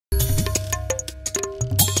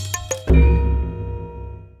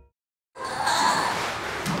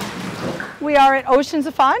are at Oceans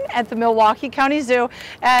of Fun at the Milwaukee County Zoo,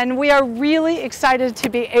 and we are really excited to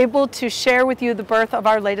be able to share with you the birth of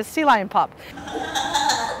our latest sea lion pup.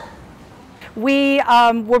 We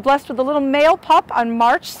were blessed with a little male pup on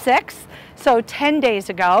March 6th. So 10 days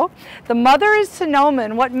ago. The mother is Sonoma,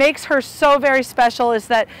 and what makes her so very special is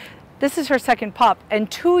that this is her second pup, and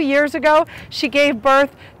 2 years ago she gave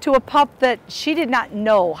birth to a pup that she did not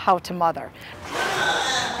know how to mother.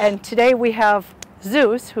 And today we have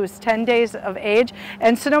Zues, who's 10 days of age,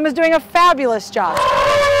 and Sonoma's doing a fabulous job.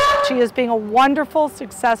 She is being a wonderful,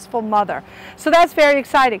 successful mother. So that's very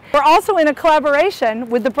exciting. We're also in a collaboration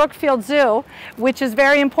with the Brookfield Zoo, which is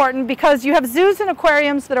very important because you have zoos and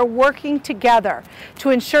aquariums that are working together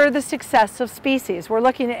to ensure the success of species. We're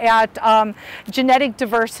looking at genetic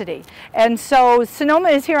diversity. And so Sonoma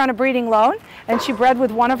is here on a breeding loan, and she bred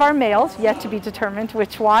with one of our males, yet to be determined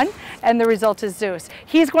which one, and the result is Zues.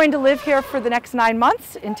 He's going to live here for the next 9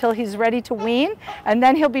 months until he's ready to wean, and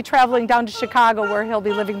then he'll be traveling down to Chicago, where he'll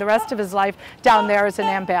be living the rest of his life down there as an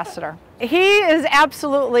ambassador. He is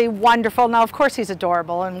absolutely wonderful. Now, of course, he's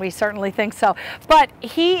adorable, and we certainly think so. But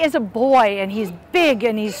he is a boy, and he's big,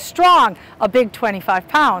 and he's strong, a big 25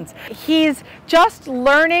 pounds. He's just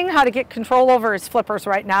learning how to get control over his flippers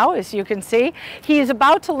right now, as you can see. He's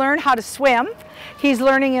about to learn how to swim. He's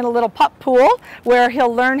learning in a little pup pool where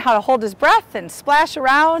he'll learn how to hold his breath and splash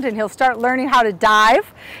around, and he'll start learning how to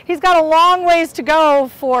dive. He's got a long ways to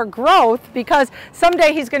go for growth because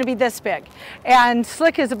someday he's going to be this big. And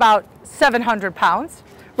Slick is about 700 pounds,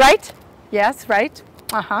 right? Yes, right?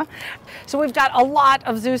 So we've got a lot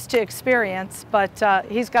of Zeus to experience, but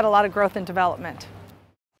he's got a lot of growth and development.